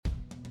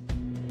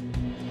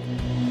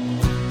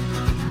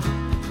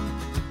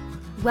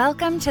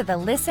Welcome to the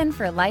Listen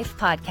for Life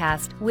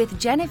podcast with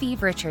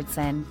Genevieve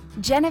Richardson.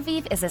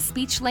 Genevieve is a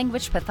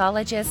speech-language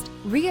pathologist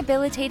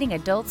rehabilitating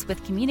adults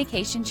with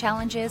communication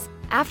challenges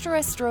after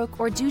a stroke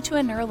or due to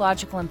a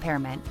neurological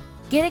impairment.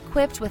 Get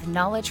equipped with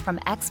knowledge from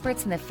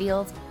experts in the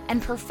field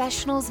and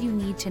professionals you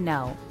need to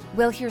know.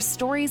 We'll hear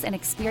stories and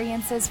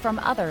experiences from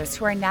others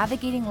who are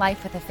navigating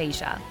life with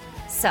aphasia.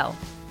 So,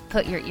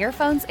 put your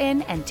earphones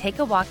in and take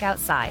a walk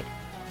outside.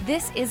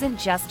 This isn't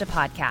just a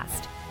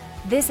podcast.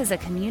 This is a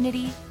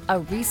community, a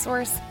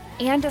resource,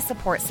 and a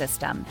support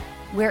system.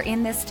 We're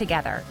in this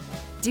together.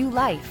 Do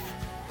life.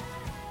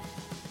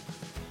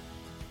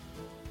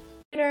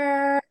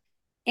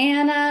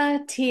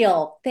 Anna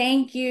Teal,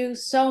 thank you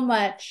so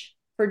much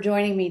for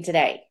joining me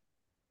today.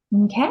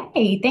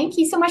 Okay, thank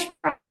you so much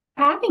for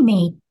having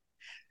me.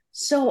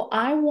 So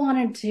I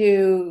wanted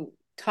to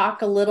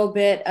talk a little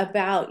bit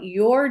about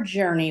your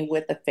journey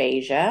with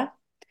aphasia.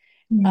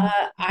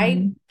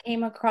 I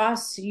came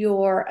across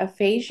your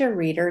aphasia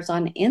readers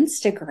on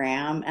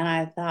Instagram and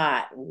I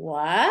thought,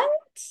 what?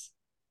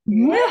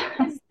 What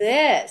Yeah. is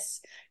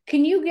this?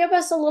 Can you give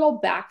us a little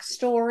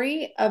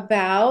backstory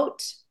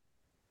about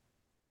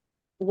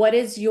what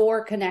is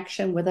your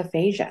connection with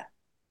aphasia?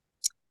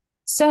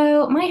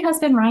 So my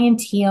husband, Ryan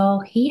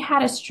Teal, he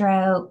had a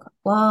stroke.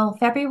 Well,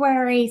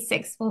 February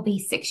 6th will be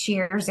 6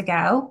 years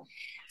ago.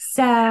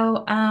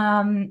 So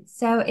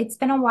it's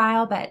been a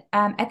while, but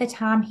at the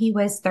time he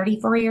was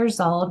 34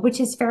 years old, which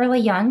is fairly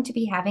young to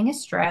be having a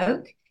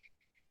stroke.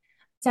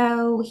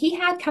 So he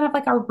had kind of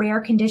like a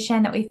rare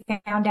condition that we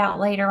found out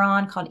later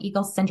on called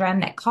Eagle syndrome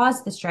that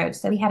caused the stroke.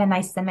 So he had an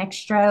ischemic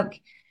stroke.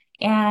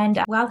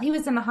 And while he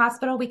was in the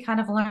hospital, we kind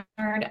of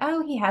learned,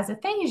 oh, he has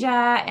aphasia.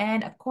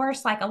 And of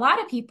course, like a lot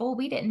of people,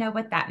 we didn't know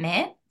what that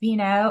meant,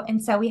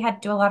 And so we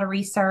had to do a lot of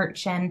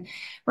research and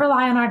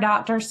rely on our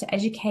doctors to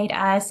educate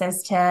us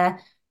as to,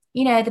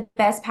 the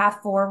best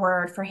path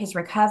forward for his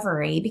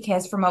recovery.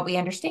 Because from what we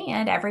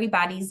understand,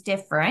 everybody's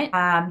different,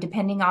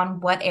 depending on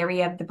what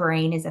area of the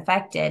brain is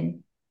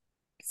affected.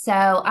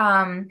 So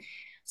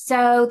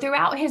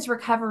throughout his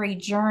recovery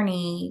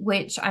journey,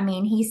 which I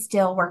mean, he's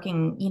still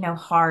working,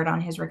 hard on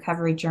his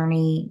recovery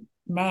journey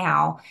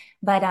now.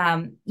 But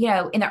in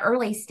the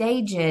early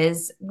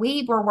stages,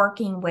 we were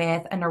working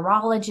with a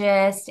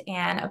neurologist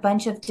and a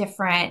bunch of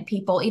different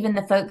people, even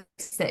the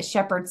folks at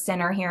Shepherd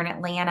Center here in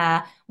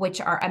Atlanta, which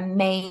are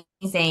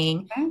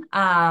amazing,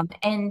 Okay.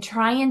 and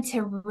trying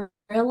to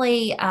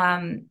really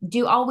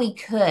do all we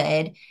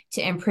could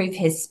to improve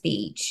his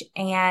speech.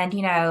 And,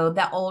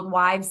 the old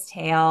wives'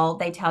 tale,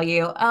 they tell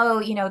you,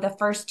 oh, the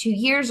first 2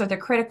 years are the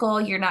critical,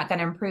 you're not going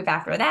to improve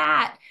after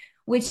that,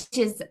 which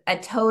is a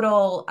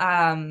total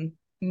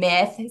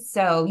myth.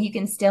 So you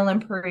can still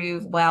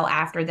improve well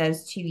after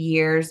those 2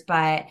 years.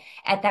 But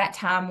at that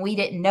time, we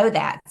didn't know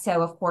that.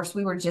 So, of course,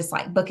 we were just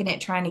like booking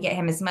it, trying to get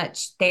him as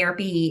much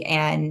therapy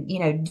and,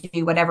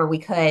 do whatever we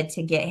could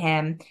to get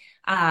him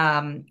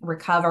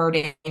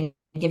recovered and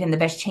give him the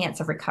best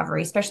chance of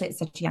recovery, especially at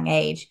such a young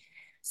age.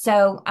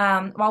 So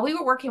while we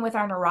were working with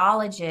our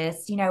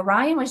neurologist,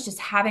 Ryan was just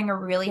having a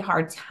really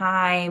hard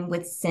time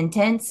with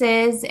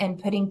sentences and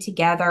putting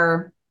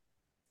together,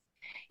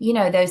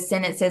 those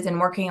sentences and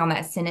working on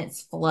that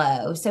sentence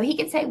flow. So he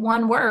could say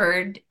one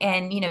word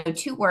and,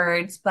 two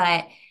words,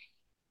 but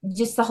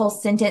just the whole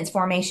sentence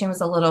formation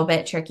was a little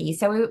bit tricky.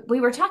 So we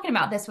were talking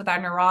about this with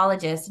our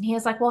neurologist, and he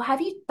was like, well,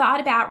 have you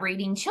thought about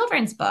reading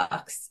children's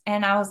books?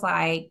 And I was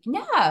like,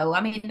 no,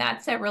 I mean,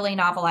 that's a really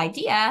novel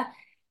idea.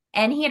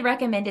 And he had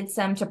recommended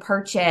some to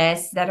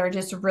purchase that are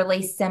just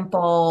really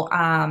simple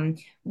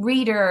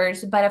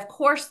readers, but of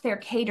course they're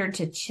catered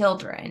to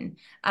children.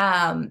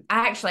 I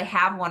actually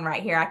have one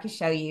right here. I can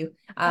show you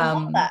I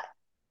love that.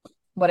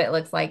 what it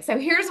looks like. So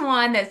here's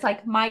one that's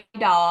like my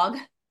dog.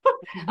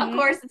 Of Mhm.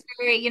 course, it's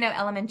very,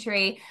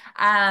 elementary.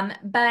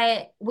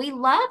 But we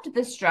loved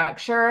the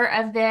structure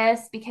of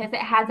this because it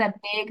has a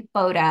big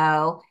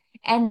photo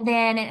and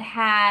then it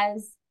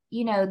has,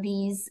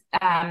 these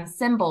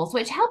symbols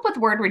which help with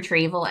word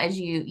retrieval, as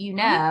you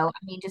know. Mhm.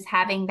 I mean, just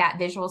having that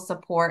visual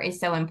support is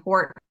so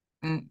important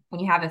when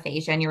you have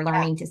aphasia and you're Yeah.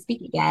 learning to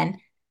speak again.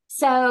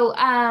 So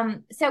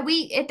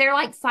they're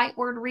like sight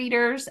word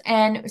readers.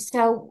 And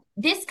so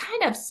this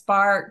kind of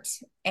sparked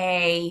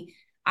a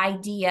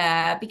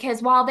idea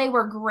because while they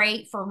were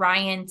great for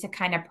Ryan to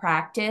kind of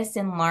practice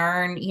and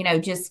learn,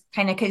 just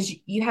kind of because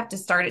you have to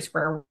start at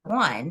square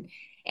one.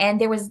 And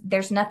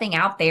there's nothing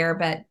out there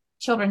but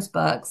children's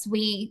books.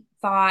 We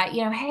thought,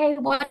 hey,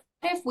 what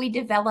if we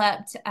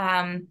developed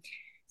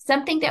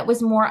something that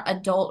was more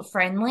adult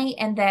friendly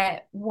and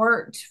that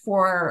worked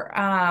for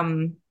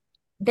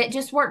that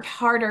just worked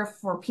harder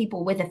for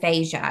people with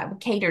aphasia,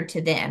 catered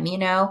to them.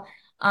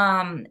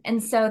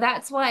 And so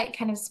that's what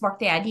kind of sparked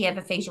the idea of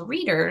aphasia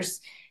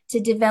readers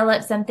to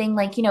develop something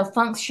like,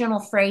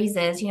 functional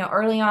phrases,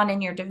 early on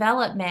in your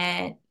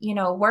development,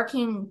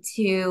 working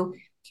to,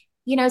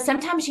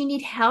 sometimes you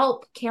need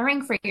help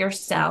caring for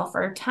yourself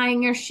or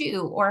tying your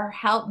shoe or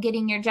help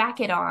getting your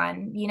jacket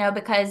on,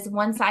 because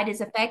one side is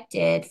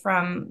affected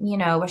from,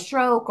 a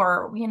stroke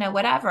or,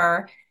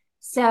 whatever.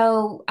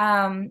 So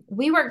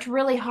we worked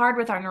really hard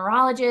with our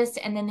neurologist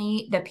and then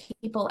the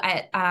people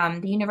at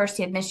the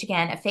University of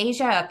Michigan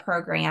Aphasia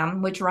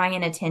program, which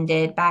Ryan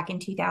attended back in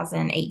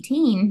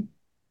 2018.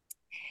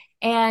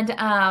 And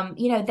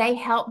they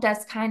helped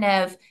us kind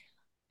of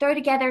throw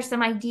together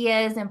some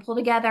ideas and pull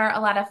together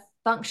a lot of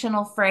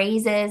functional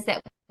phrases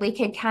that we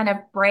could kind of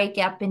break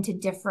up into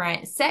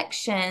different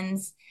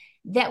sections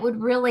that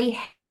would really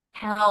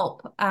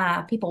help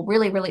people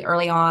really, really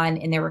early on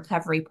in their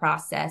recovery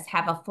process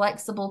have a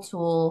flexible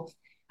tool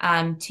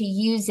to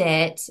use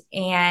it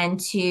and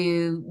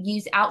to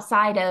use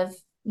outside of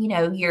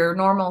your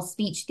normal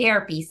speech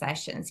therapy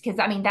sessions, because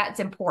I mean that's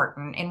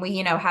important, and we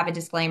have a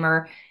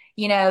disclaimer,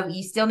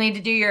 you still need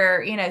to do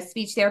your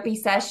speech therapy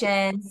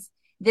sessions.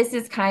 This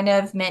is kind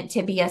of meant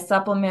to be a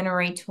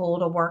supplementary tool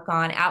to work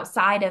on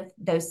outside of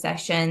those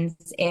sessions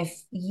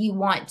if you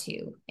want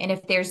to and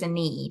if there's a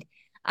need.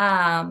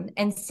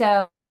 And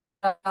so,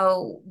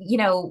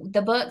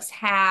 the books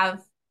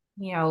have,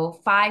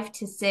 5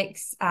 to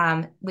 6,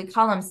 we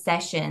call them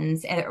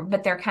sessions,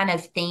 but they're kind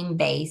of theme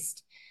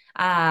based,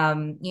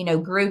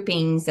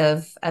 groupings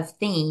of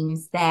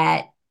themes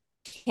that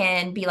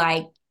can be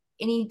like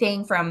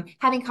anything from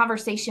having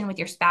conversation with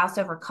your spouse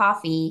over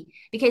coffee,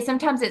 because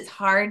sometimes it's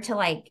hard to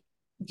like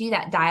do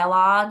that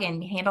dialogue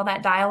and handle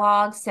that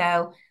dialogue.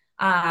 So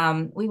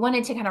we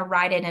wanted to kind of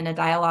write it in a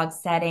dialogue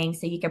setting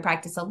so you could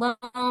practice alone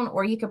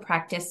or you could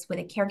practice with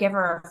a caregiver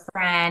or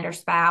friend or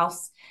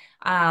spouse,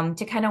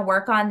 to kind of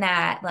work on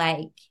that,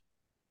 like,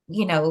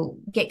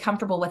 get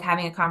comfortable with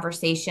having a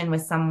conversation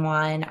with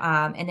someone,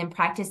 and then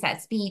practice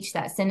that speech,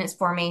 that sentence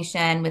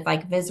formation with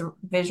like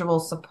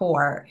visual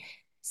support.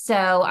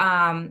 So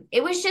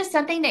it was just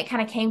something that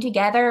kind of came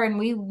together, and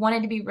we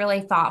wanted to be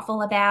really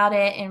thoughtful about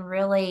it and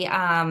really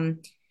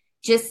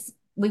just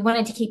we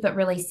wanted to keep it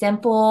really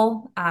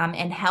simple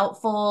and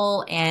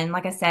helpful. And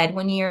like I said,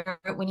 when you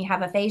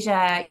have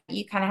aphasia,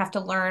 you kind of have to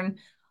learn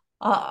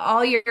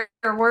all your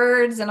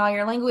words and all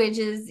your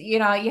languages,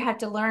 you have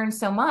to learn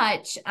so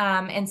much.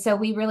 And so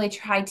we really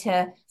tried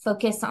to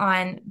focus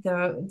on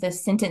the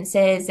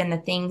sentences and the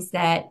things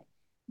that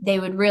they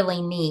would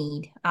really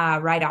need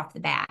right off the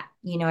bat.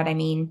 You know what I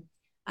mean?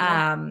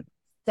 Yeah.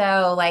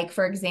 So like,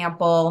 for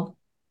example,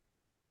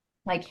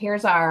 like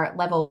here's our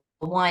level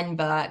 1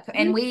 book.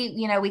 And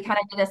we kind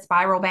of did a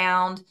spiral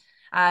bound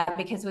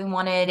because we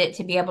wanted it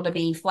to be able to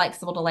be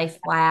flexible to lay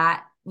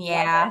flat. Love it.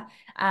 Yeah.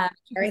 Um,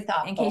 Very in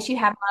case thoughtful. you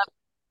have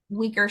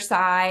weaker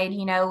side,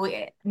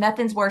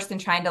 nothing's worse than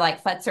trying to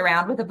like futz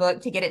around with a book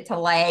to get it to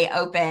lay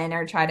open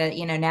or try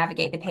to,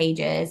 navigate the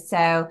pages.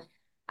 So,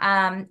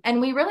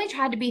 and we really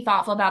tried to be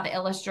thoughtful about the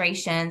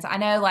illustrations. I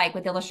know like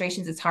with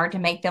illustrations, it's hard to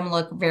make them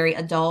look very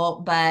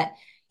adult, but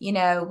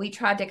we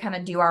tried to kind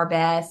of do our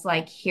best.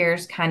 Like,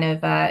 here's kind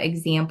of a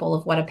example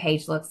of what a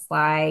page looks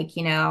like,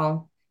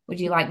 would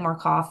you like more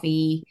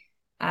coffee?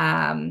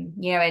 And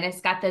it's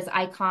got those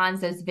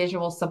icons, those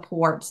visual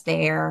supports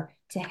there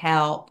to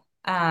help.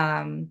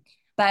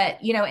 But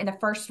in the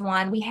first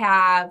one, we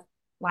have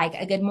like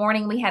a good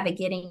morning, we have a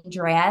getting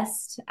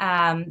dressed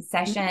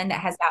session that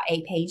has about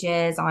 8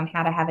 pages on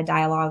how to have a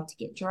dialogue to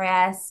get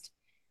dressed.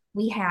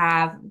 We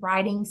have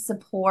writing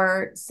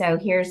support. So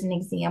here's an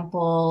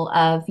example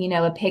of,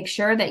 a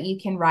picture that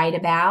you can write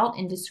about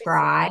and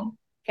describe.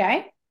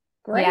 Okay.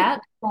 Great. Yeah.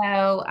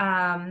 So,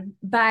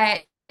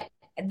 but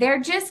they're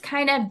just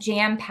kind of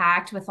jam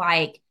packed with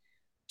like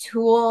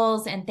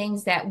tools and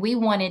things that we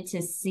wanted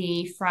to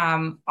see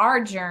from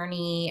our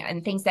journey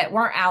and things that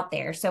weren't out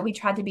there. So we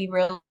tried to be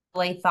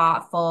really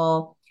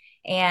thoughtful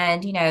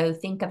and,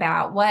 think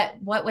about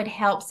what would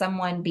help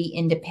someone be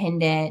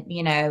independent,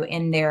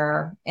 in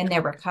their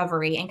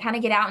recovery and kind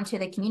of get out into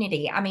the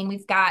community. I mean,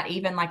 we've got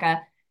even like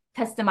a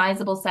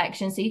customizable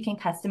section so you can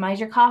customize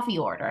your coffee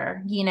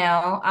order,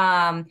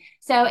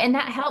 so and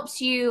that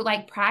helps you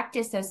like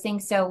practice those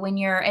things. So when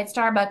you're at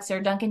Starbucks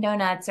or Dunkin'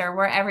 Donuts or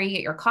wherever you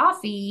get your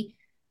coffee,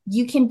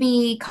 you can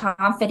be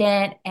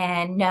confident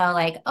and know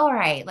like, all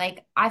right,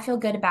 like I feel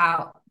good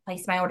about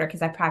place my order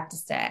because I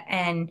practiced it.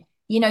 And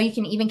you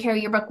can even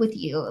carry your book with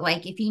you,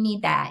 like if you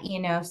need that,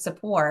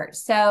 support.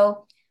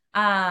 So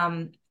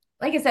like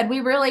I said,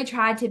 we really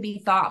tried to be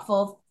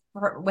thoughtful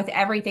with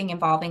everything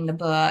involving the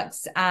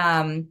books.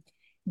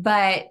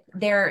 But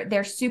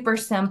they're super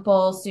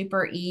simple,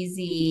 super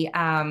easy.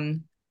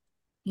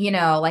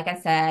 Like I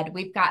said,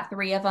 we've got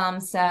 3 of them.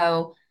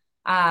 So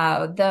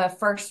the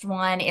first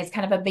one is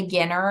kind of a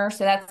beginner.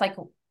 So that's like,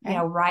 Okay.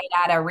 right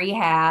out of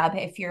rehab.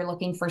 If you're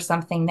looking for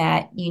something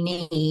that you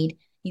need,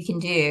 you can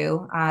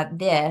do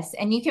this.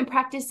 And you can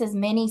practice as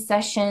many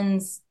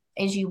sessions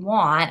as you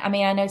want. I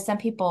mean, I know some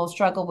people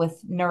struggle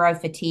with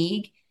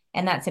neurofatigue,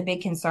 and that's a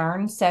big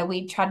concern. So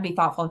we try to be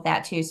thoughtful of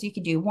that too. So you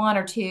could do 1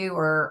 or 2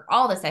 or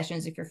all the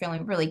sessions if you're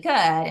feeling really good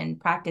and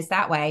practice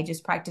that way.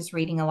 Just practice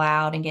reading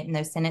aloud and getting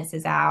those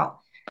sentences out.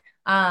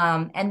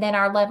 And then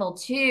our level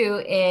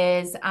 2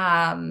 is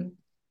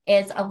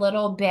a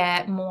little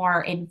bit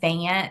more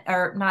advanced,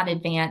 or not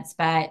advanced,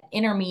 but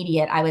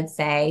intermediate, I would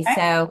say. Okay.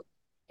 So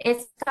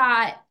it's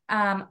got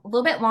a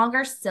little bit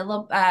longer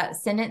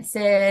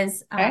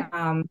sentences. Okay.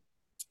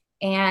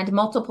 and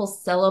multiple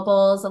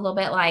syllables, a little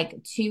bit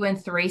like 2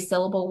 and 3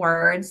 syllable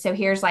words. So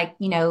here's like,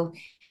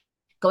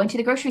 going to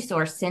the grocery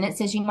store,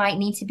 sentences you might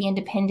need to be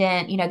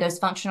independent, those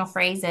functional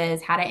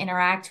phrases, how to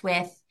interact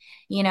with,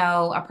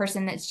 a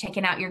person that's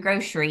checking out your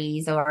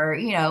groceries or,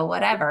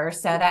 whatever.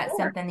 So that's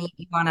Sure. something that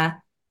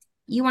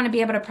you want to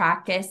be able to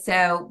practice.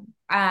 So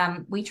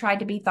we tried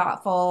to be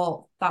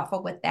thoughtful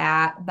with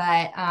that.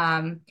 But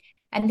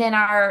and then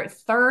our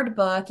third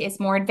book is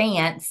more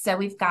advanced. So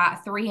we've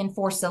got 3 and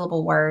 4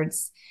 syllable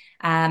words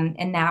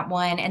in that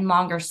one and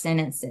longer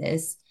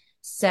sentences.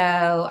 So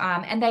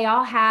and they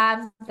all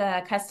have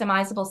the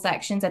customizable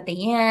sections at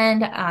the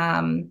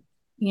end,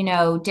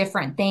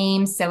 different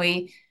themes. So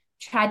we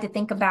tried to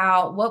think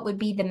about what would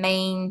be the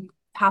main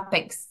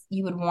topics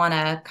you would want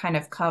to kind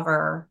of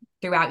cover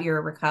throughout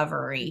your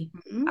recovery,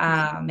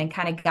 Mhm. and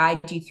kind of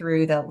guide you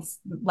through the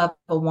level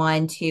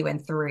 1, 2,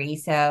 and 3.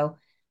 So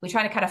we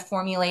try to kind of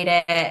formulate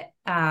it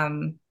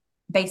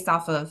based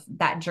off of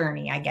that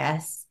journey, I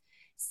guess.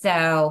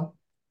 So,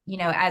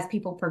 as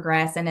people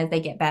progress and as they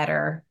get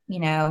better,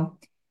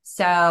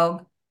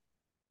 so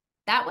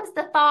that was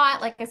the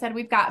thought. Like I said,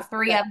 we've got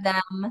 3 of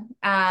them,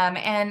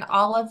 and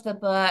all of the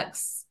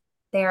books,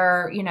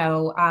 they're,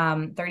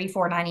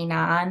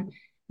 34.99,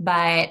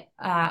 but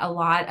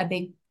a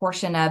big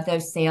portion of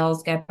those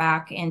sales go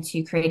back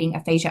into creating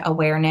aphasia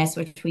awareness,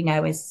 which we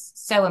know is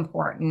so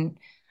important.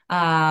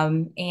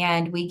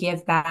 And we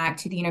give back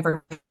to the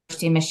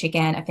University of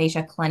Michigan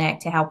Aphasia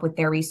Clinic to help with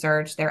their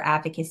research, their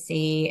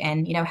advocacy,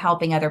 and,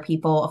 helping other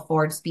people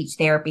afford speech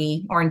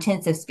therapy or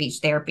intensive speech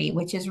therapy,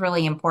 which is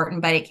really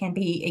important, but it can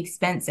be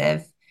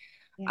expensive.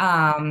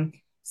 Yeah.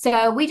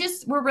 So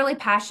we're really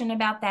passionate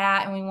about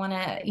that, and we want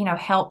to,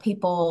 help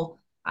people,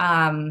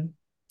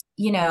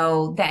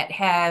 that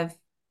have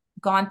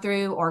gone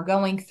through or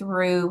going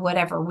through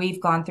whatever we've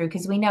gone through,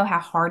 because we know how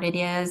hard it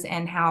is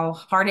and how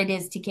hard it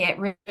is to get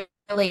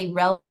really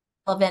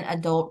relevant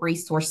adult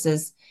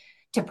resources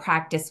to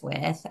practice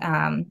with,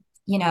 and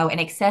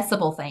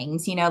accessible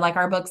things, like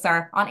our books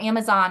are on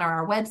Amazon or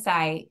our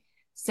website.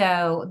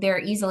 So they're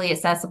easily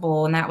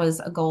accessible. And that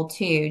was a goal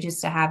too,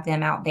 just to have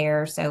them out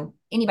there so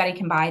anybody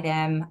can buy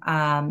them,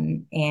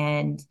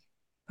 and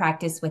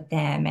practice with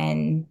them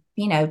and,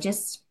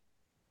 just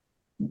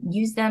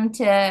use them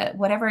to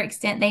whatever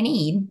extent they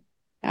need.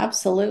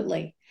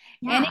 Absolutely.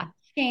 Any Yeah.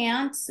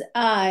 chance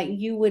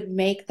you would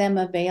make them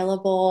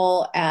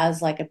available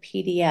as like a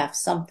PDF,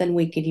 something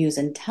we could use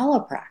in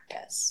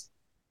telepractice?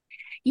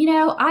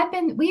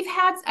 We've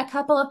had a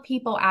couple of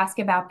people ask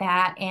about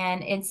that,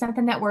 and it's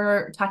something that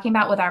we're talking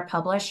about with our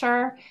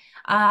publisher.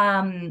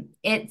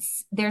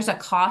 There's a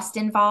cost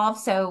involved,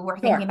 so we're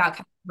thinking Sure. about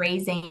kind of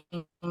raising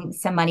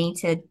some money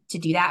to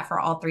do that for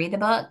all 3 of the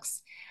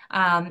books.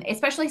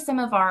 Especially some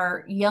of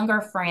our younger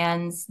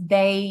friends,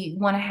 they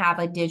want to have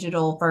a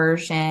digital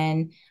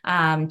version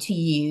to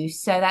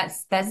use. So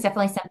that's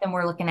definitely something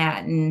we're looking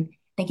at and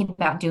thinking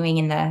about doing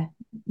in the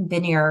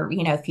near,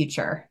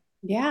 future.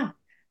 Yeah.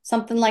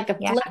 Something like a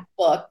Yeah. flip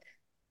book,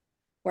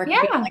 where it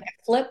could be Yeah. like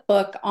a flip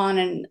book on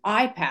an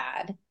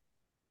iPad.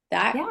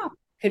 That Yeah.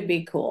 could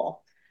be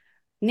cool.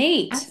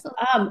 Neat.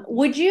 Absolutely.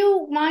 Would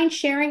you mind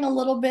sharing a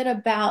little bit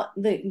about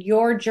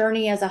your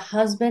journey as a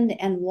husband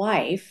and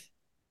wife?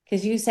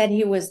 Because you said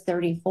he was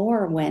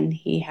 34 when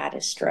he had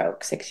his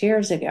stroke 6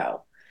 years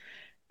ago.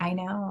 I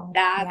know.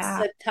 That's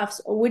Yeah. a tough.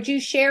 Would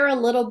you share a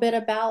little bit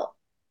about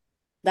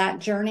that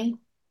journey?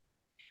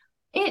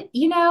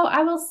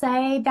 I will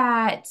say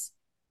that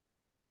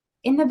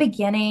in the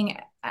beginning,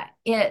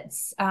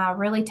 it's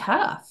really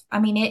tough. I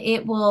mean,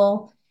 it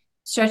will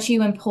stretch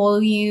you and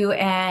pull you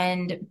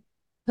and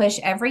push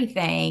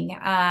everything.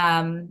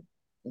 I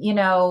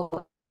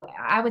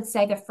would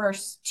say the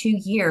first 2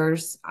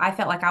 years, I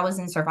felt like I was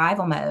in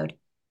survival mode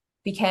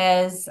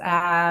because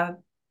that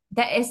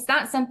it's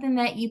not something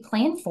that you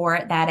plan for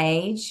at that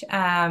age.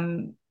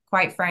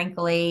 Quite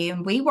frankly,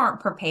 and we weren't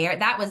prepared.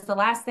 That was the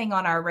last thing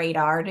on our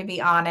radar, to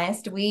be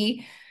honest.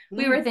 We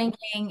Mm, were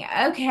thinking,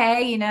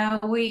 okay,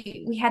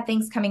 we had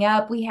things coming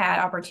up, we had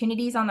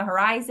opportunities on the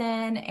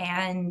horizon,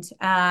 and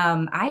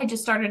I had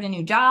just started a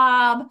new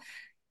job,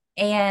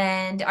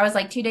 and I was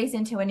like 2 days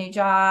into a new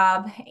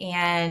job,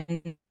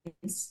 and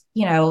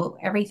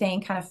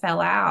everything kind of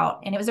fell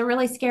out, and it was a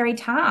really scary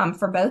time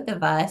for both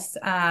of us.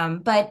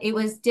 But it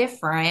was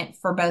different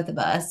for both of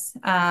us.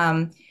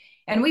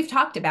 And we've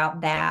talked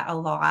about that a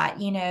lot.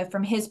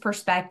 From his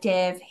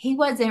perspective, he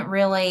wasn't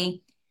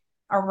really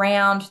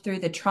around through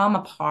the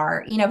trauma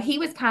part. He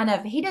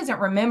doesn't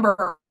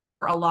remember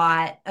a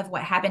lot of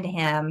what happened to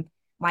him,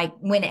 like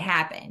when it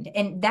happened.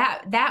 And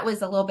that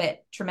was a little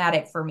bit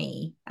traumatic for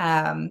me.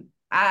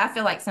 I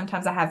feel like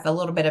sometimes I have a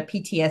little bit of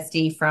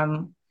PTSD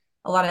from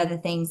a lot of the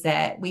things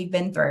that we've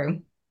been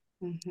through.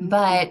 mhm.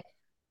 But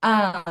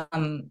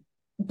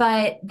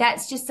but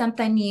that's just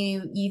something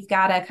you've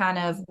got to kind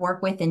of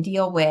work with and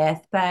deal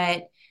with.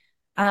 But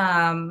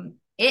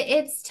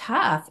it's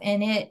tough,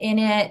 and it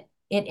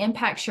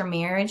impacts your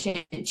marriage.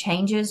 It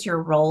changes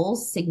your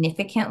roles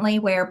significantly,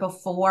 where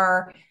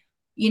before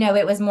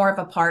it was more of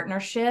a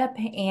partnership.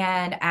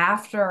 And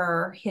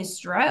after his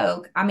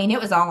stroke, I mean,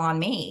 it was all on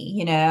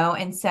me,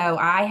 and so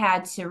I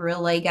had to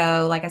really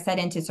go, like I said,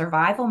 into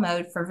survival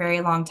mode for a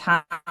very long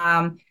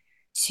time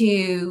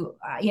to,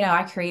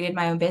 I created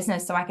my own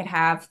business so I could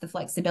have the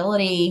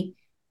flexibility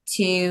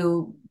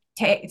to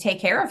take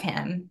care of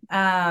him,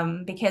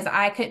 because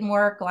I couldn't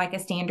work like a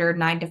standard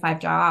 9 to 5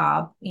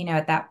 job,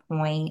 at that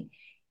point.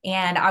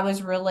 And I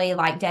was really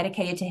like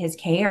dedicated to his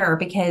care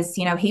because,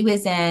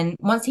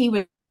 once he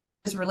was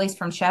released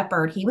from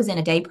Shepherd, he was in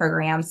a day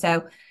program.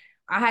 So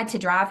I had to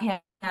drive him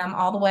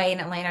all the way in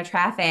Atlanta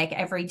traffic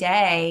every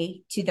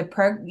day to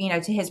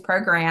to his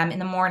program in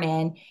the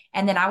morning.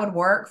 And then I would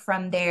work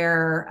from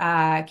their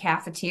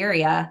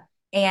cafeteria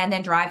and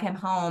then drive him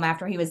home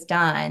after he was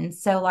done.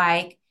 So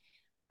like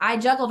I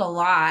juggled a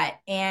lot,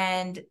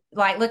 and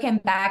like looking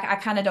back, I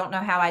kind of don't know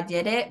how I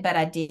did it, but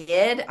I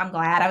did. I'm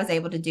glad I was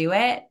able to do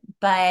it,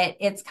 but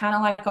it's kind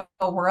of like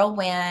a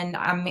whirlwind.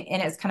 And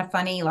it's kind of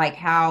funny, like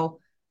how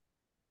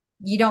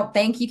you don't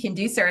think you can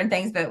do certain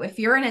things, but if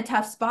you're in a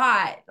tough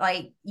spot,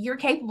 like you're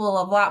capable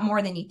of a lot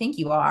more than you think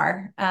you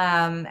are.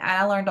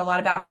 I learned a lot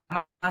about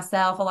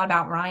myself, a lot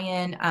about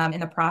Ryan,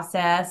 in the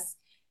process.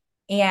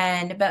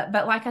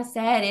 But like I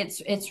said,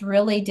 it's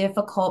really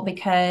difficult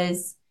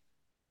because,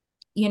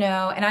 and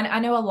I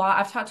know a lot,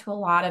 I've talked to a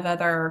lot of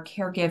other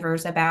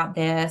caregivers about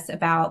this,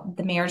 about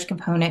the marriage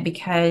component,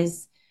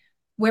 because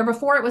where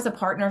before it was a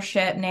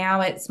partnership,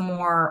 now it's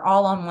more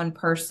all on one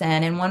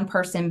person, and one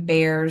person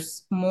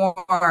bears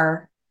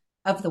more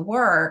of the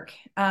work.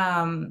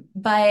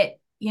 But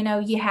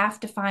you have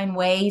to find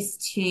ways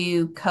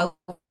to cope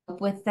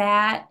with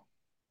that,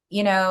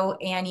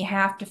 and you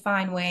have to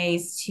find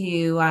ways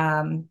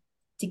to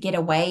get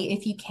away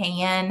if you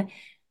can.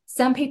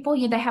 Some people,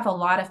 they have a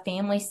lot of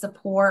family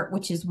support,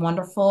 which is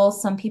wonderful.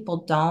 Some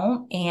people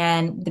don't,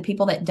 and the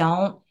people that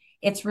don't,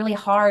 it's really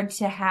hard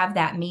to have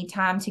that me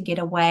time, to get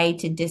away,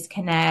 to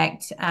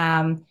disconnect,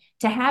 to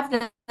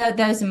have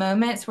those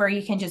moments where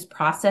you can just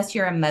process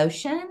your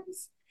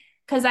emotions.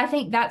 Because I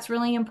think that's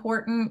really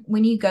important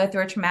when you go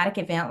through a traumatic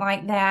event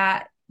like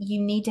that.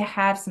 You need to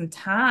have some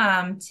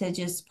time to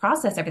just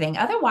process everything.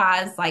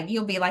 Otherwise, like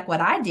you'll be like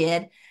what I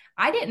did.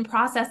 I didn't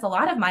process a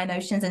lot of my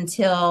emotions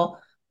until,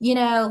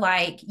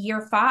 like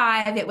year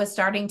 5, it was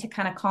starting to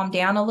kind of calm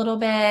down a little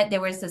bit. There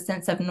was a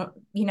sense of,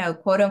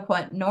 quote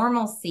unquote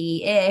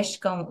normalcy ish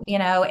going,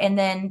 and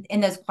then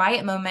in those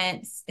quiet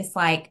moments, it's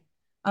like,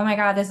 oh my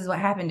God, this is what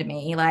happened to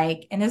me.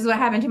 Like, and this is what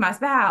happened to my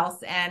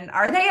spouse. And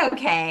are they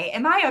okay?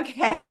 Am I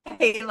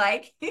okay?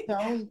 Like,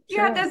 So you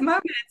have true. those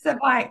moments of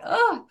like,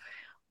 oh,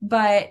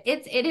 but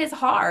it is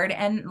hard,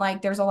 and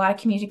like there's a lot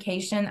of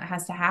communication that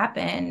has to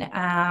happen,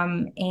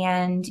 and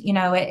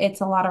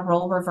it's a lot of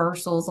role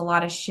reversals, a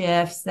lot of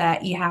shifts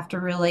that you have to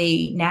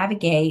really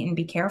navigate and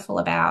be careful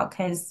about,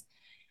 because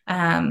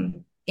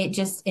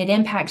it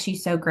impacts you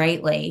so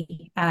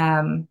greatly,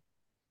 in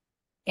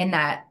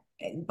that,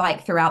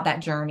 like throughout that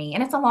journey.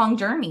 And it's a long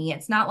journey.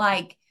 It's not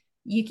like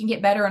you can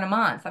get better in a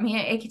month. I mean,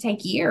 it could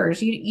take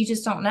years. You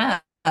just don't know.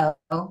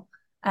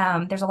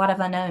 There's a lot of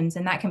unknowns,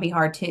 and that can be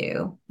hard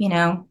too, You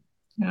know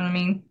what I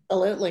mean?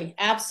 Absolutely.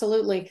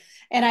 Absolutely.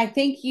 And I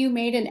think you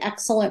made an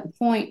excellent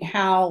point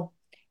how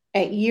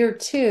at year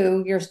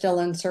 2, you're still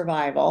in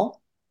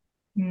survival.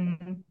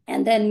 Mm-hmm.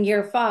 And then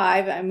year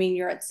 5, I mean,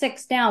 you're at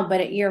 6 now,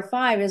 but at year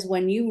 5 is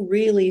when you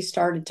really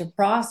started to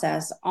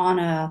process on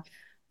a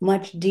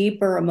much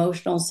deeper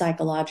emotional,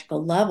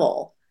 psychological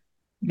level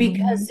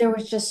because there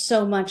was just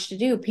so much to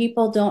do.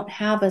 People don't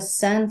have a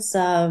sense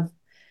of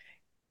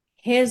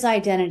his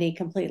identity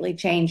completely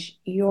changed,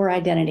 your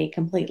identity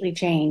completely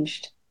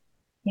changed.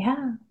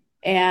 Yeah.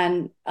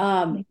 And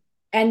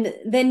and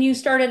then you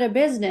started a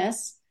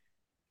business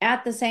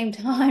at the same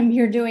time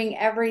you're doing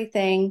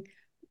everything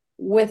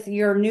with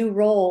your new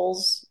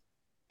roles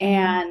Mhm.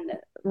 and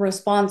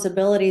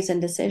responsibilities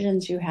and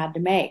decisions you had to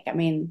make. I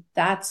mean,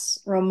 that's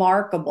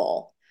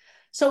remarkable.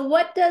 So,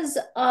 what does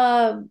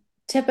a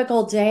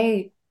typical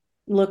day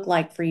look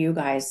like for you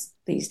guys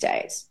these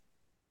days?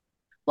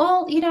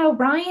 Well,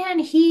 Ryan,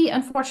 he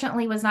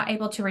unfortunately was not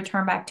able to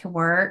return back to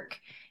work,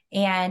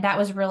 and that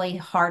was really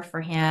hard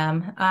for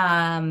him.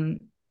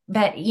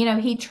 But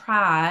he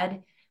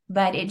tried,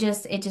 but it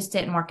just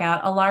didn't work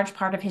out. A large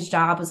part of his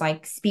job was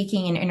like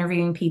speaking and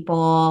interviewing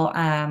people.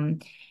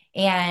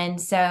 And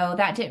so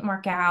that didn't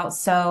work out.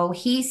 So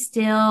he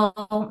still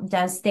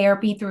does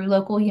therapy through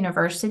local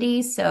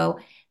universities. So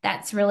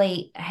that's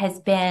really has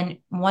been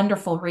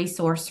wonderful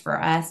resource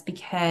for us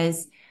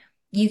because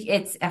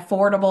it's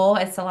affordable.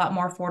 It's a lot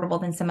more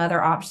affordable than some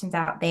other options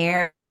out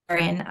there.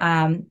 And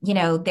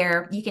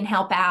there you can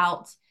help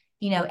out,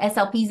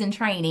 SLPs in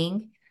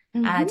training,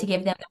 Hmm. to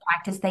give them the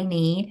practice they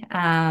need.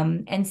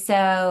 And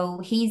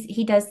so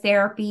he does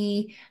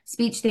therapy,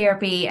 speech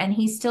therapy, and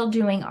he's still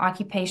doing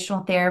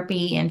occupational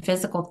therapy and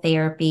physical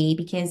therapy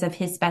because of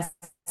his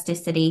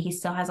spasticity. He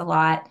still has a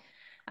lot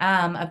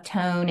of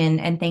tone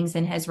and things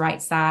in his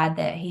right side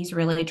that he's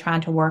really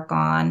trying to work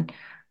on.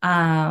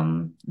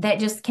 that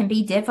just can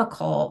be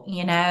difficult,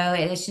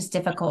 it's just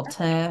difficult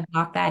to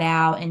knock that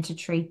out and to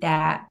treat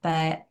that.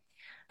 But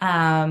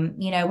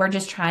we're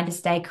just trying to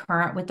stay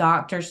current with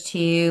doctors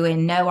too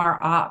and know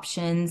our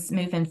options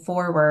moving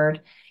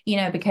forward,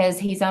 because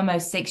he's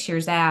almost 6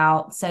 years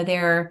out. So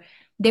there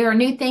are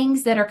new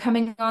things that are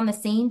coming on the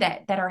scene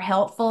that are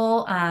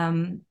helpful.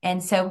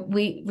 And so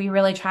we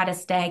really try to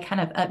stay kind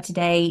of up to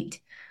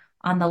date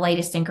on the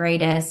latest and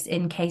greatest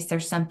in case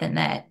there's something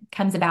that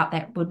comes about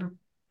that would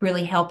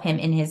really help him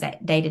in his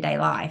day-to-day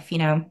life.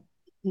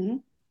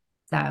 Mhm.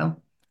 So,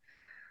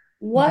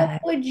 What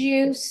but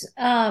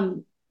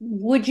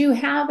would you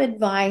have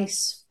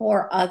advice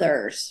for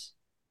others,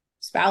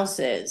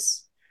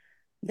 spouses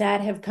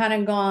that have kind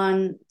of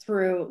gone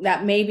through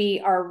that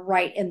maybe are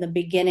right in the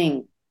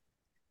beginning?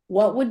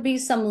 What would be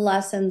some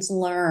lessons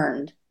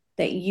learned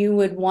that you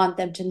would want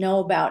them to know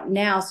about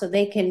now so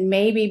they can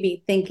maybe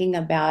be thinking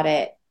about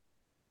it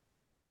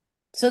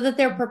so that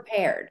they're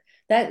prepared?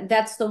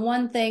 That's the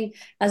one thing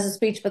as a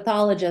speech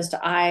pathologist,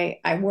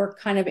 I work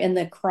kind of in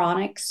the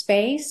chronic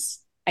space.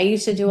 I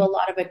used to do a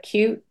lot of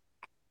acute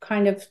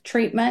kind of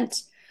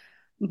treatment,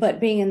 but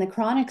being in the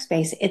chronic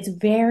space, it's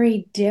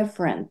very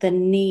different. The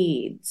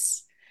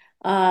needs,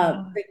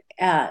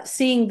 yeah,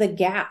 seeing the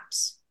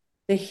gaps,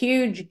 the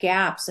huge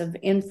gaps of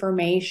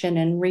information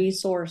and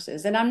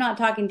resources. And I'm not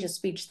talking just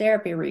speech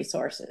therapy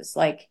resources.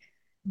 Like,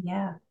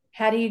 yeah.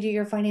 how do you do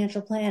your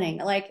financial planning?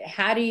 Like,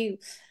 how do you,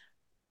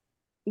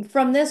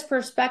 from this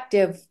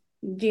perspective,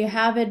 do you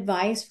have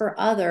advice for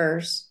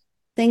others,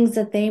 things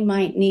that they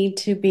might need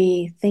to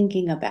be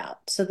thinking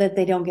about so that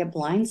they don't get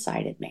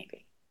blindsided,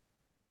 maybe?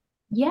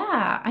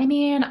 Yeah, I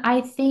mean,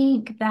 I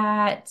think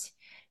that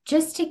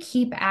just to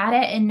keep at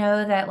it and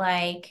know that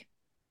like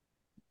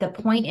the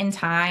point in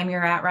time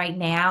you're at right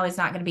now is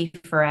not going to be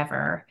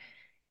forever.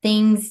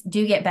 Things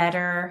do get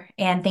better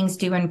and things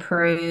do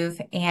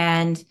improve.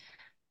 And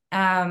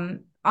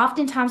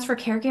oftentimes for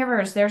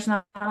caregivers, there's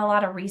not a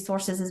lot of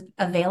resources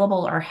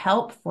available or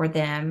help for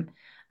them.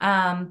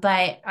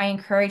 But I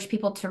encourage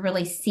people to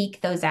really seek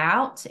those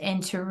out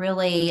and to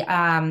really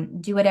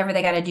do whatever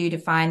they got to do to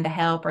find the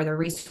help or the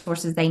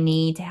resources they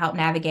need to help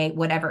navigate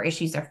whatever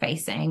issues they're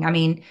facing. I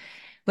mean,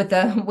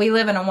 we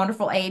live in a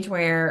wonderful age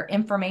where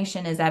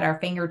information is at our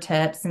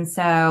fingertips. And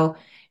so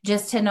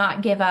just to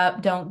not give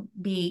up, don't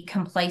be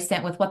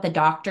complacent with what the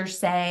doctors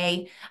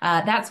say.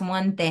 That's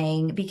one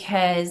thing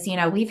because,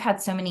 we've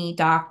had so many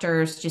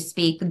doctors just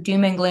speak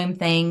doom and gloom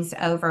things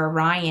over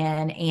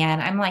Ryan.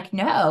 And I'm like,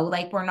 no,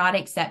 like we're not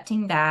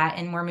accepting that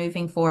and we're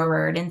moving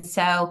forward. And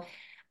so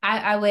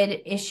I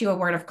would issue a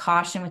word of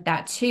caution with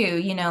that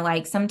too.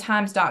 Like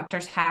sometimes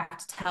doctors have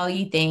to tell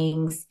you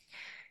things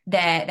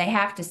that they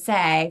have to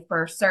say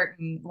for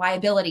certain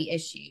liability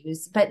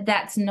issues, but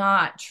that's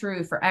not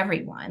true for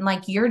everyone.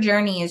 Like your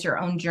journey is your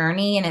own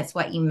journey and it's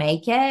what you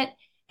make it.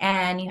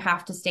 And you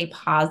have to stay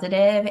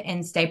positive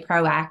and stay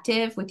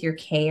proactive with your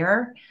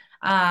care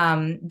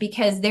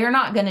because they're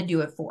not going to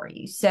do it for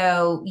you.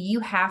 So you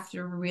have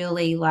to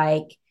really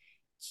like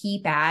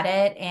keep at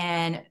it.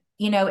 And,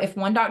 if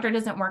one doctor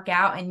doesn't work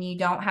out and you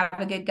don't have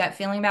a good gut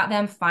feeling about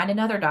them, find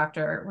another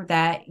doctor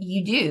that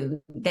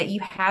you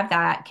have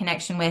that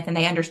connection with and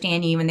they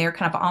understand you and they're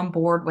kind of on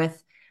board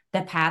with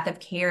the path of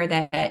care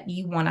that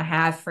you want to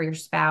have for your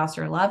spouse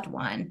or loved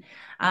one.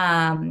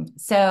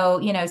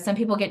 So, some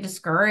people get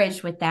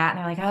discouraged with that and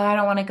they're like, oh, I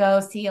don't want to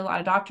go see a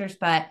lot of doctors.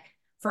 But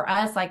for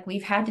us, like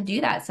we've had to do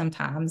that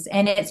sometimes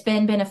and it's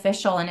been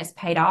beneficial and it's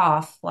paid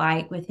off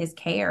like with his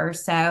care.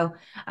 So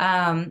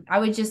I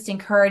would just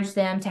encourage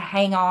them to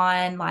hang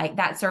on. Like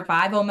that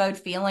survival mode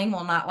feeling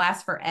will not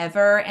last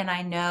forever. And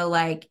I know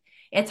like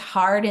it's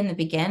hard in the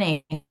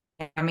beginning.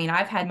 I mean,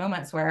 I've had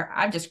moments where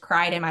I've just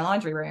cried in my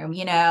laundry room,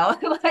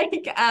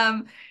 like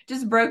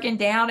just broken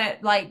down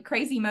at like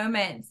crazy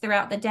moments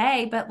throughout the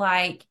day. But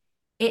like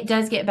it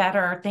does get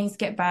better. Things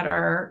get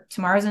better.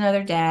 Tomorrow's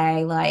another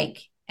day.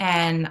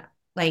 And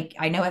like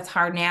I know it's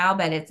hard now,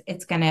 but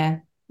it's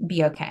gonna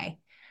be okay.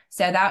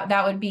 So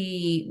that would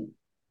be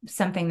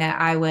something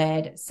that I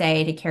would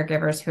say to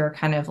caregivers who are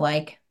kind of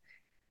like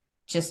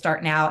just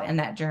starting out in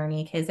that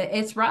journey because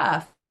it's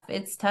rough,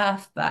 it's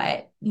tough,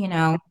 but you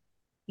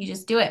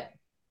just do it.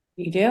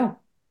 You do. How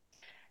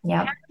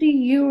Yep. do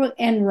you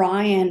and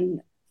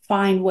Ryan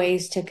find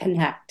ways to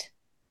connect?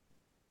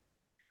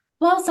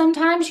 Well,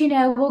 sometimes,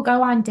 we'll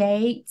go on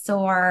dates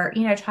or,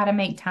 try to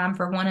make time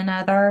for one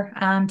another,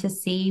 to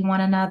see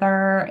one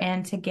another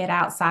and to get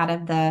outside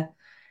of the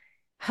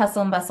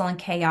hustle and bustle and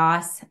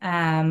chaos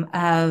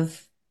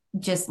of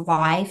just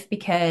life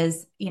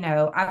because,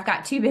 I've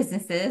got two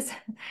businesses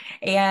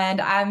and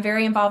I'm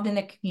very involved in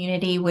the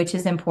community, which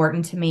is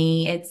important to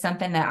me. It's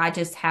something that I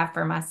just have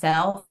for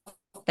myself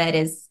that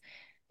is,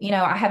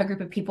 I have a group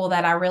of people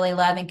that I really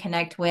love and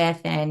connect with.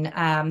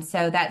 And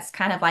so that's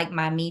kind of like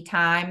my me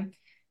time.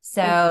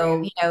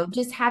 So,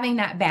 just having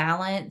that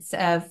balance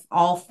of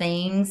all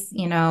things,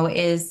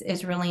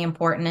 is really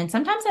important. And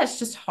sometimes that's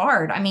just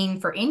hard. I mean,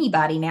 for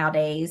anybody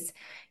nowadays,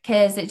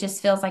 because it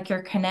just feels like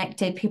you're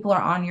connected. People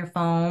are on your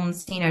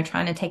phones,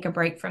 trying to take a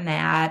break from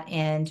that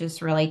and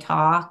just really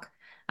talk,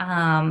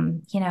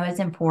 is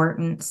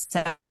important.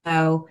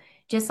 So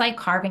just like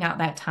carving out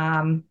that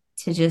time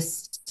to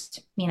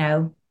just,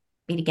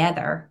 be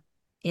together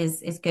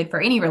is good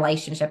for any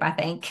relationship, I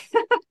think.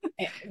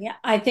 Yeah,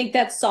 I think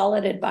that's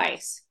solid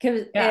advice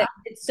because Yeah.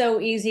 it's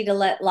so easy to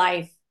let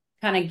life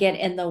kind of get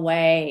in the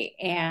way,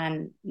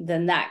 and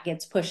then that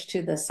gets pushed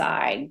to the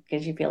side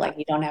because you feel like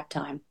you don't have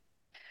time.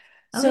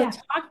 Oh, So yeah.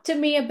 talk to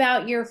me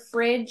about your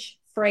fridge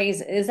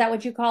phrase. Is that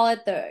what you call it?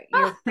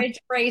 Your fridge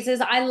phrases?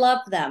 I love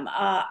them.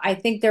 I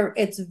think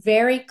it's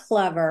very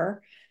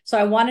clever. So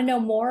I want to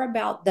know more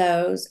about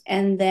those.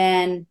 And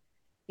then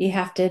you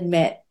have to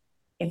admit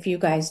if you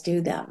guys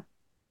do them.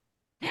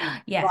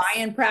 Yes.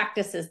 Ryan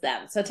practices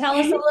them. So tell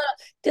us a little,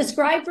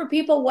 describe for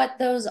people what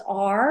those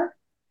are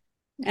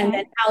and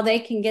then Okay. how they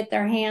can get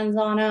their hands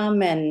on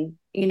them and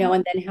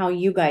and then how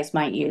you guys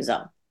might use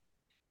them.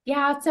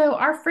 Yeah, so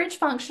our fridge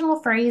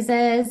functional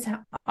phrases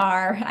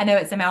are, I know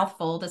it's a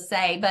mouthful to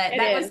say, but It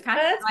that was is. kind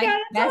of That's good. like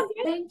It's the all best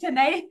good. thing to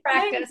name.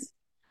 Practice.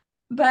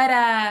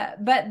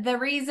 But the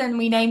reason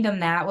we named them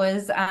that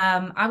was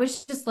I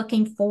was just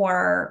looking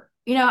for,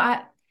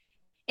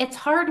 it's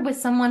hard with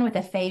someone with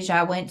aphasia.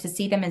 I went to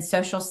see them in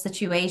social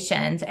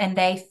situations and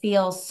they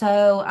feel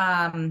so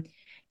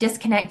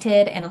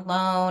disconnected and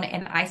alone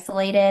and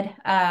isolated.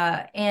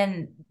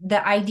 And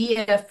the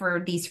idea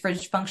for these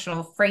fridge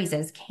functional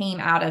phrases came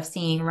out of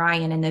seeing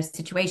Ryan in those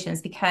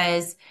situations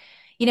because,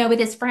 with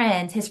his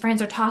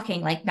friends are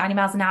talking like 90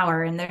 miles an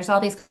hour and there's all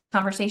these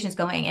conversations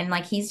going and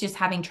like he's just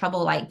having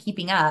trouble like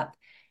keeping up.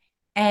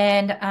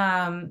 And,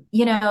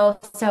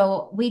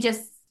 so we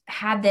just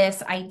had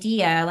this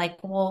idea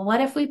like, well, what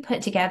if we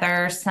put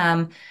together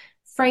some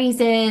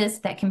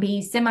phrases that can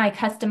be semi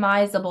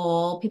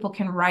customizable? People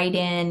can write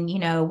in,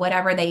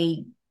 whatever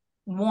they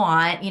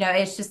want.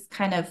 It's just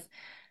kind of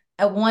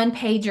a one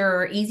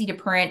pager, easy to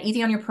print,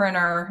 easy on your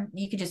printer.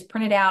 You could just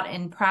print it out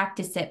and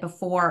practice it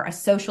before a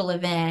social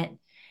event.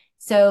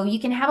 So you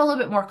can have a little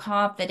bit more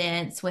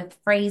confidence with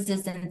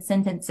phrases and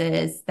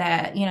sentences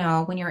that,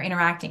 when you're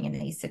interacting in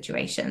these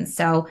situations.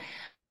 So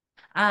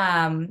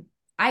um,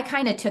 I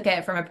kind of took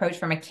it from approach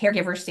from a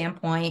caregiver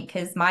standpoint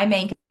because my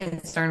main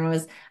concern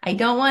was I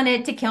don't want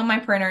it to kill my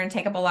printer and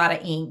take up a lot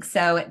of ink.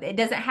 So it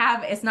doesn't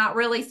have, it's not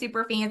really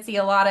super fancy,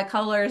 a lot of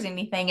colors,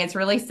 anything. It's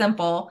really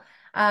simple.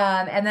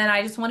 And then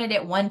I just wanted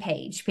it one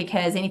page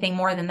because anything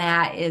more than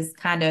that is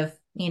kind of,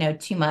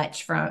 too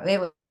much from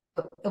it.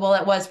 Well,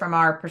 it was from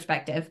our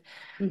perspective.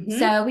 Mm-hmm.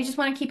 So we just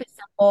want to keep it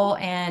simple.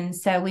 And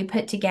so we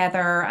put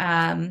together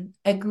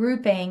a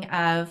grouping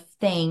of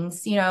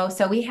things,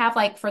 so we have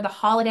like for the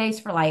holidays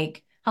for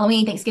like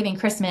Halloween, Thanksgiving,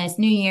 Christmas,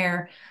 New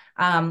Year,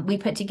 we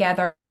put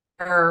together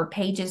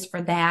pages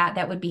for that.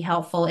 That would be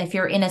helpful if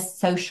you're in a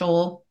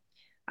social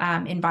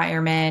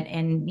environment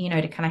and,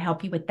 to kind of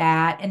help you with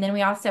that. And then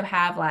we also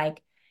have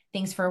like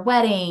things for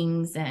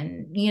weddings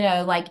and,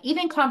 like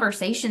even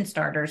conversation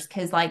starters,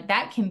 because like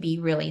that can be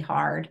really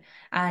hard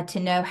to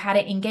know how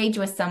to engage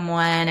with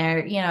someone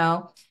or,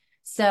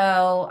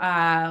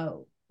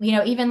 so,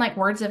 even like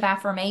words of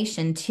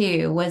affirmation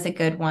too was a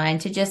good one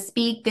to just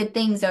speak good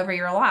things over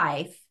your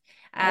life.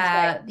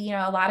 That's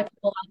right. A lot of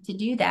people like to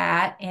do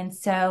that. And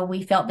so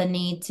we felt the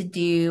need to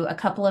do a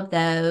couple of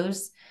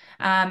those.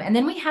 And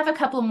then we have a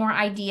couple more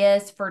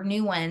ideas for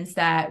new ones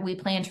that we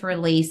plan to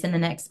release in the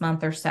next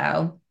month or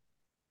so.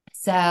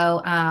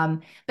 So,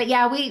 but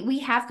yeah, we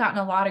have gotten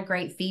a lot of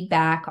great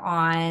feedback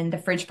on the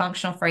fridge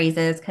functional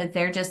phrases because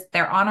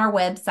they're on our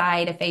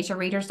website,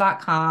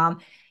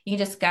 aphasiareaders.com. You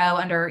can just go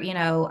under, you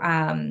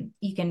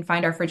can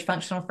find our fridge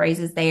functional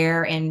phrases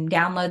there and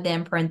download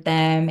them, print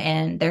them,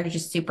 and they're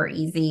just super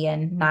easy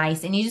and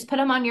nice. And you just put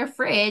them on your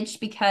fridge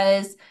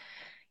because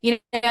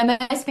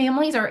most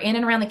families are in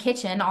and around the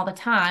kitchen all the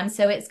time.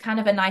 So it's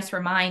kind of a nice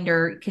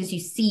reminder because you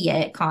see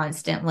it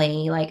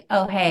constantly like,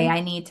 oh, hey, Mhm.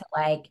 I need to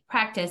like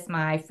practice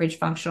my fridge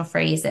functional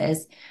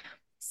phrases.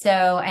 So,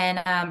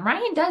 and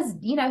Ryan does,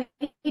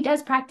 he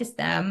does practice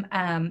them.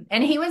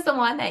 And he was the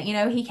one that,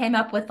 he came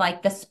up with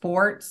like the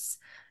sports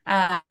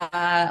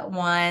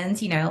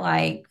ones,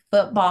 like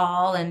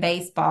football and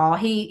baseball.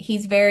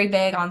 He's very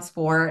big on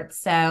sports.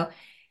 So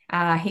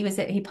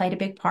he played a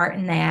big part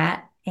in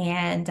that.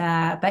 And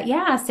but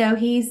yeah, so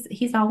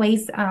he's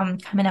always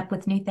coming up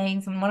with new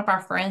things. And one of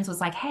our friends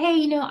was like,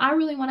 hey, I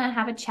really want to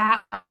have a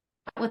chat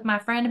with my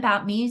friend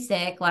about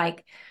music,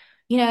 like,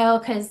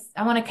 because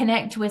I want to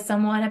connect with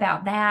someone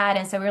about that.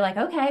 And so we were like,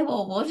 okay,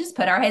 well, we'll just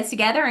put our heads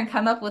together and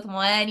come up with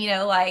one,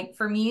 like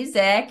for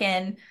music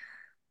and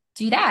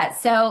do that.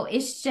 So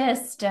it's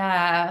just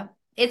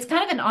it's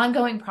kind of an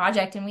ongoing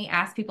project and we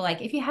ask people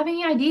like if you have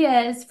any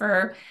ideas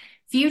for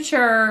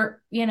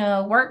future,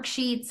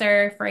 worksheets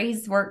or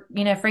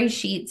phrase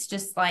sheets,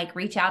 just like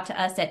reach out to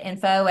us at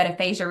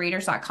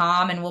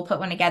info@aphasiareaders.com and we'll put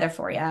one together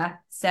for you.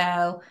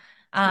 So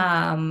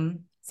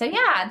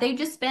yeah, they've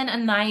just been a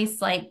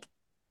nice like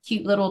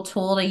cute little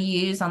tool to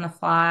use on the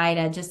fly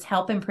to just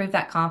help improve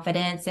that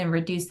confidence and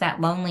reduce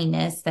that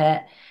loneliness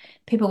that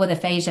people with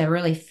aphasia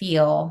really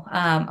feel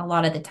a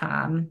lot of the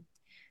time.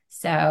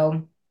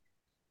 So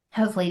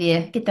hopefully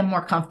to get them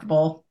more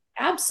comfortable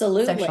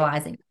Absolutely.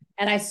 socializing.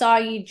 And I saw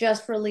you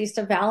just released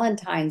a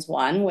Valentine's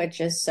one, which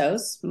is so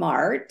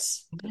smart.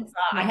 I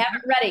Yeah.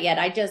 haven't read it yet.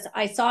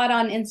 I saw it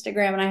on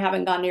Instagram and I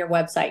haven't gone to your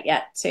website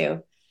yet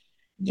to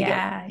get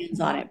Yeah. my hands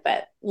on it,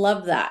 but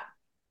love that.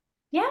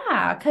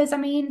 Yeah, because I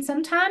mean,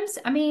 sometimes,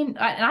 and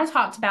I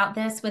talked about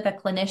this with a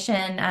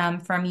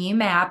clinician from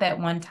UMAP at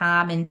one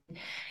time, and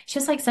it's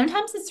just like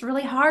sometimes it's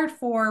really hard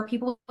for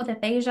people with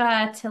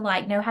aphasia to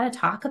like know how to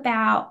talk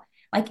about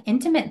like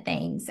intimate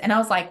things. And I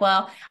was like,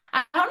 well,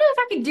 I don't know if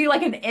I could do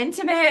like an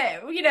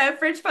intimate,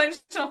 French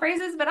functional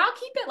phrases, but I'll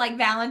keep it like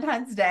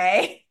Valentine's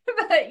Day.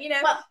 But,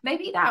 Well,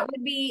 maybe that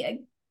would be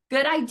a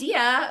good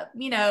idea,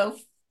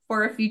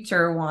 for a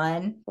future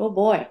one. oh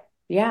boy.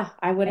 Yeah,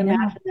 I would I know.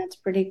 imagine that's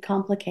pretty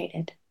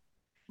complicated.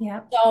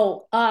 Yep.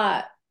 So,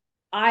 I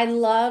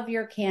love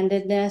your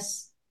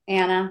candidness,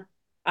 Anna.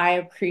 I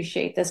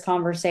appreciate this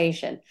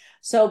conversation.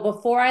 So,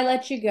 before I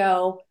let you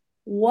go,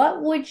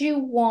 what would you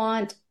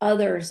want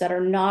others that are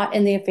not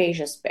in the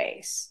aphasia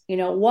space?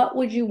 What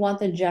would you want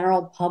the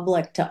general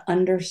public to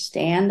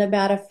understand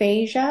about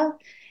aphasia?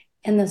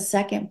 And the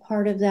second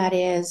part of that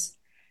is,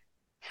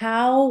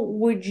 how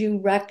would you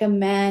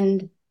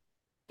recommend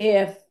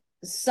if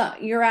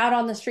you're out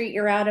on the street,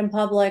 you're out in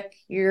public,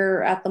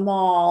 you're at the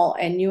mall,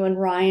 and you and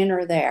Ryan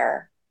are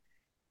there?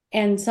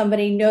 And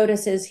somebody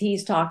notices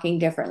he's talking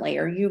differently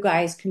or you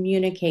guys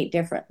communicate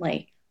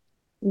differently,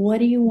 what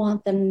do you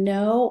want them to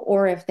know?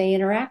 Or if they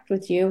interact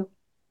with you,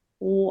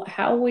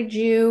 how would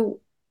you,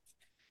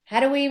 how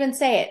do we even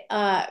say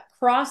it?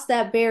 Cross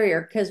that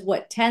barrier. Because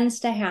what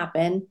tends to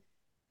happen,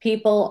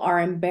 people are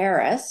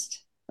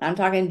embarrassed. I'm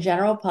talking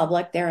general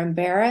public, they're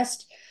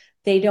embarrassed.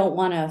 They don't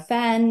want to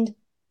offend.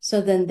 So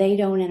then they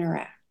don't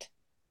interact.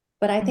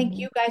 But I think Mhm.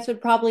 you guys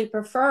would probably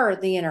prefer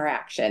the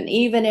interaction,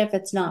 even if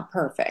it's not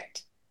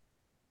perfect.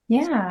 How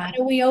Yeah.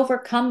 do we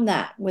overcome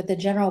that with the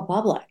general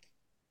public?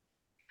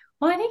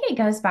 Well, I think it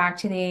goes back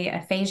to the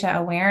aphasia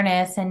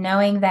awareness and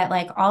knowing that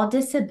like all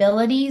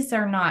disabilities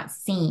are not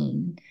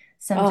seen Oh,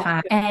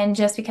 sometimes. And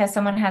just because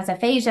someone has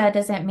aphasia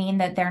doesn't mean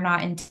that they're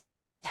not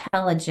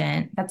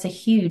intelligent. That's a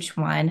huge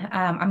one.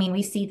 I mean,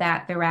 we see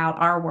that throughout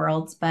our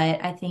worlds,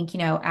 but I think,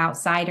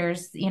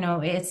 outsiders,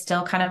 it's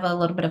still kind of a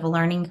little bit of a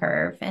learning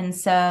curve. And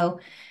so,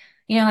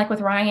 like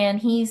with Ryan,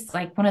 he's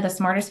like one of the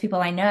smartest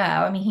people I know.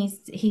 I mean,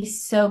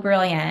 he's so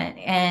brilliant,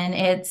 and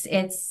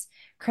it's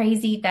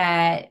crazy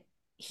that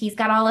he's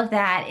got all of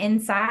that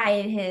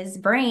inside his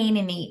brain,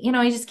 and he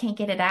just can't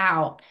get it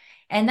out.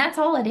 And that's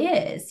all it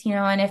is.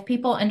 And if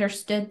people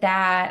understood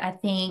that, I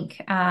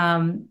think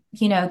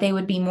they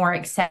would be more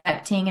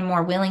accepting and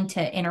more willing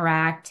to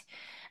interact.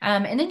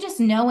 And then just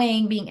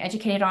knowing, being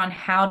educated on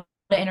how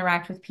to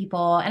interact with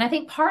people. And I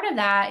think part of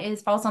that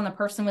is falls on the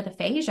person with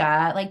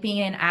aphasia, like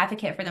being an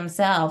advocate for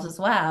themselves as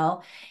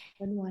well.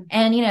 good one.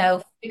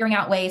 And, figuring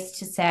out ways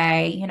to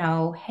say,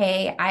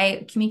 hey,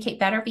 I communicate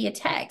better via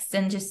text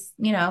and just,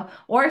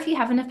 or if you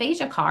have an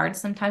aphasia card,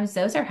 sometimes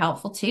those are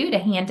helpful too to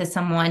hand to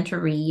someone to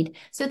read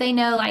so they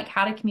know like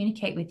how to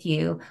communicate with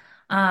you.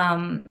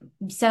 Um,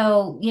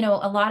 so,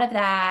 a lot of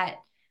that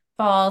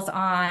falls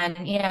on,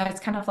 it's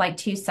kind of like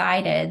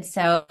two-sided.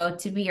 So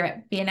to be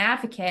an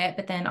advocate,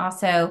 but then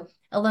also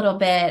a little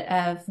bit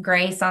of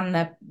grace on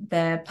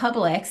the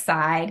public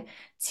side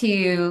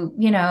to,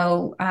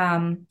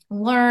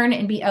 learn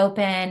and be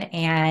open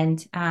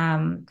and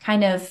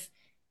kind of,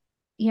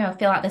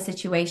 fill out the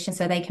situation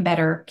so they can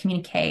better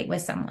communicate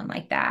with someone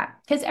like that.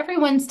 Because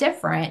everyone's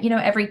different,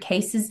 every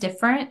case is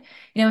different.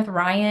 With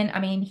Ryan, I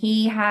mean,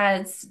 he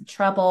has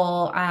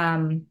trouble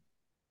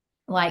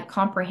like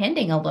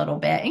comprehending a little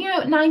bit.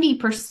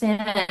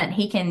 90%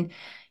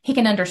 he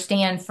can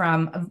understand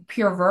from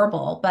pure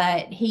verbal,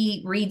 but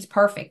he reads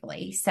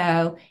perfectly.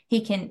 So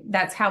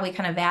that's how we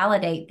kind of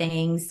validate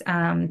things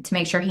to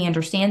make sure he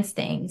understands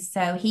things.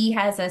 So he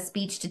has a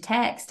speech to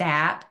text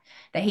app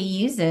that he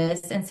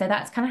uses. And so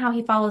that's kind of how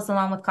he follows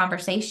along with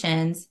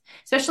conversations,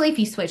 especially if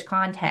you switch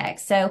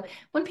context. So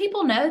when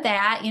people know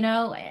that,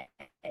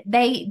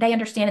 they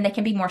understand and they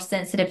can be more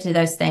sensitive to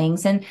those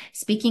things, and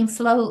speaking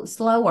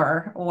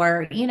slower,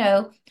 or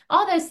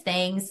all those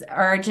things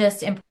are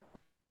just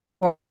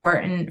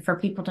important for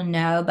people to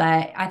know.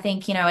 But I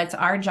think it's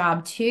our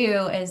job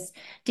too, is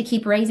to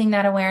keep raising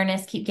that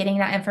awareness, keep getting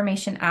that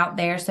information out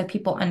there so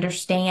people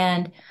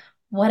understand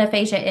what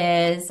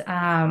aphasia is,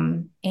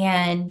 and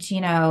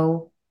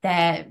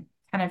that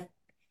kind of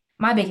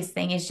my biggest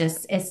thing is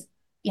just is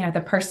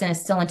the person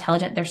is still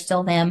intelligent, they're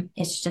still them,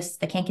 it's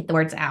just they can't get the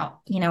words out.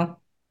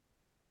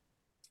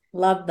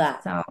 Love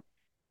that. So,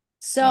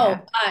 So,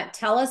 yeah.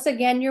 tell us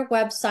again your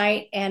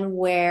website and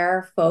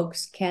where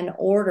folks can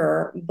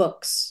order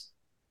books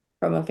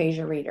from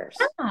aphasia readers.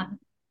 Yeah.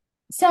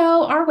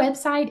 So our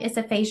website is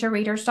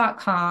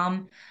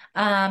aphasiareaders.com.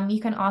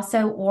 You can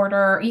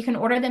you can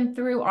order them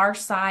through our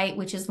site,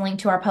 which is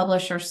linked to our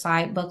publisher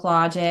site,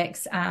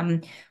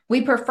 BookLogix.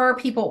 We prefer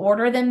people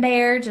order them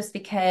there just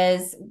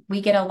because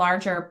we get a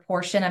larger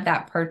portion of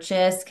that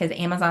purchase because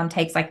Amazon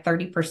takes like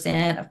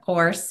 30%, of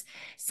course.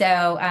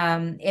 So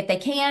if they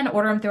can,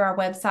 order them through our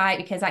website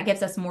because that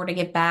gives us more to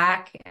give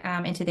back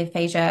into the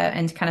aphasia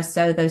and kind of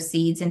sow those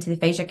seeds into the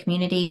aphasia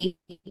community.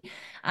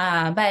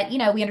 But, we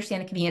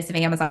understand the convenience of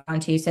Amazon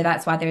too, so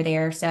that's why they're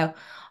there. So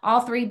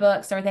all 3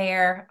 books are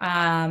there.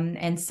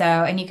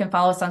 And you can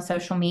follow us on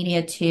social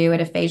media too at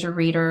Aphasia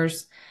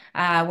Readers.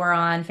 We're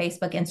on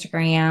Facebook,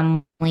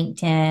 Instagram,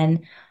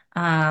 LinkedIn,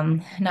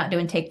 not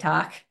doing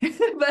TikTok, but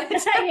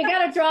you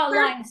got to draw a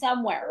line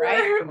somewhere,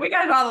 right? We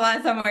got to draw the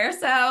line somewhere.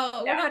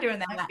 So we're not doing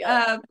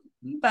that.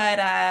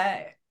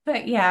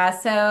 But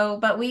yeah,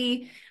 but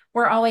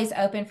we're always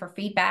open for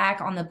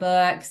feedback on the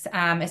books,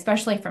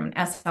 especially from an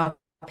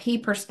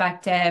SLP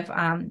perspective,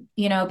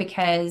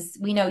 because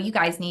we know you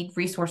guys need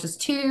resources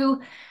too.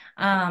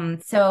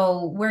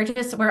 So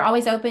we're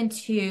always open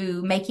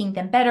to making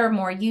them better,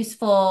 more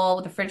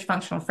useful, the fridge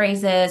functional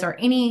phrases, or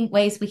any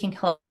ways we can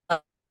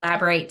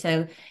collaborate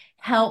to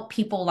help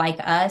people like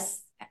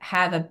us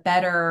have a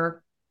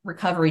better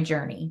recovery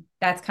journey.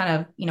 That's kind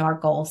of, our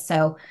goal.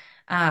 So,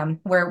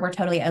 we're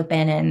totally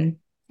open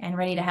and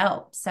ready to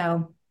help.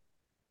 So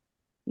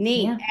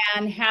neat. yeah.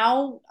 And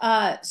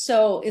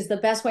so is the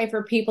best way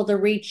for people to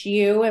reach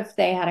you if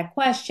they had a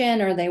question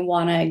or they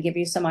want to give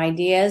you some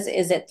ideas?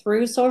 Is it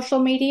through social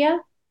media?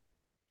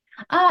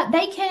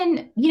 They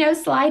can,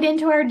 slide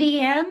into our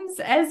DMs,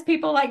 as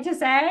people like to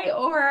say,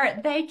 or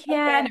they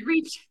can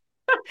reach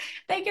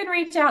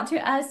out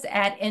to us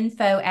at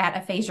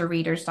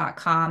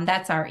info@aphasiareaders.com.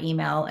 That's our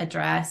email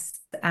address.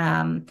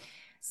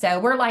 So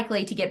we're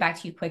likely to get back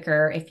to you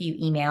quicker if you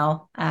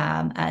email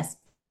us,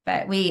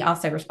 but we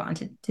also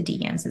respond to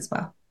DMs as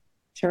well.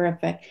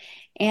 Terrific.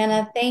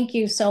 Anna, thank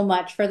you so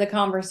much for the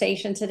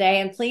conversation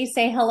today. And please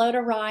say hello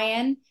to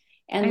Ryan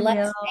and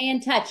let's stay in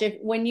touch.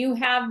 When you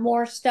have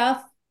more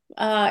stuff,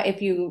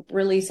 if you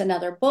release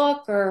another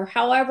book or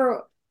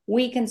however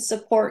we can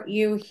support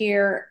you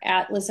here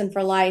at Listen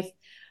for Life,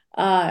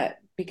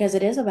 because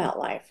it is about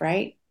life,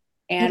 right?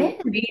 And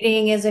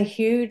reading is a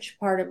huge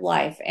part of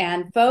life.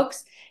 And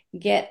folks,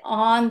 get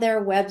on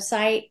their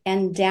website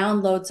and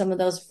download some of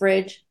those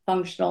fridge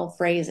functional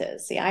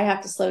phrases. See, I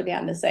have to slow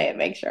down to say it,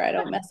 make sure I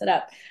don't mess it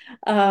up.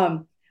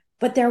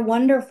 But they're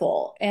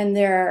wonderful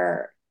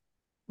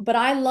but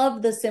I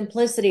love the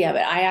simplicity of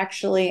it. I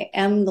actually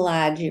am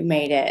glad you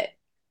made it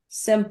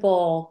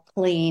simple,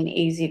 clean,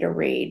 easy to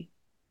read.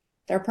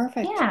 They're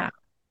perfect. Yeah.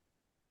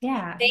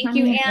 Yeah. Thank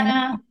you,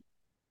 Anna.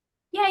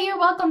 Yeah, you're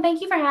welcome.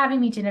 Thank you for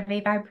having me,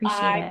 Genevieve. I appreciate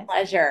it. My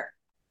pleasure.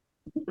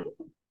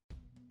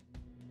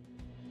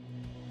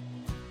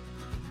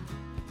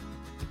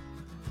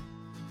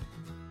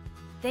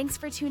 Thanks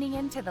for tuning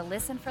in to the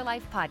Listen for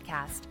Life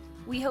podcast.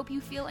 We hope you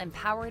feel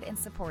empowered and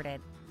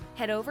supported.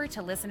 Head over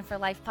to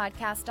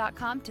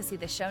listenforlifepodcast.com to see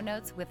the show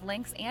notes with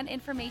links and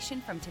information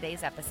from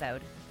today's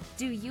episode.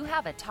 Do you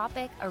have a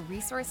topic, a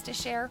resource to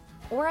share,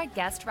 or a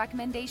guest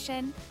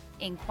recommendation?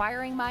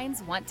 Inquiring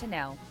minds want to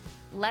know.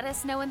 Let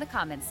us know in the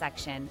comments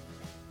section.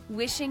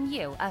 Wishing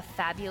you a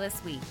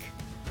fabulous week.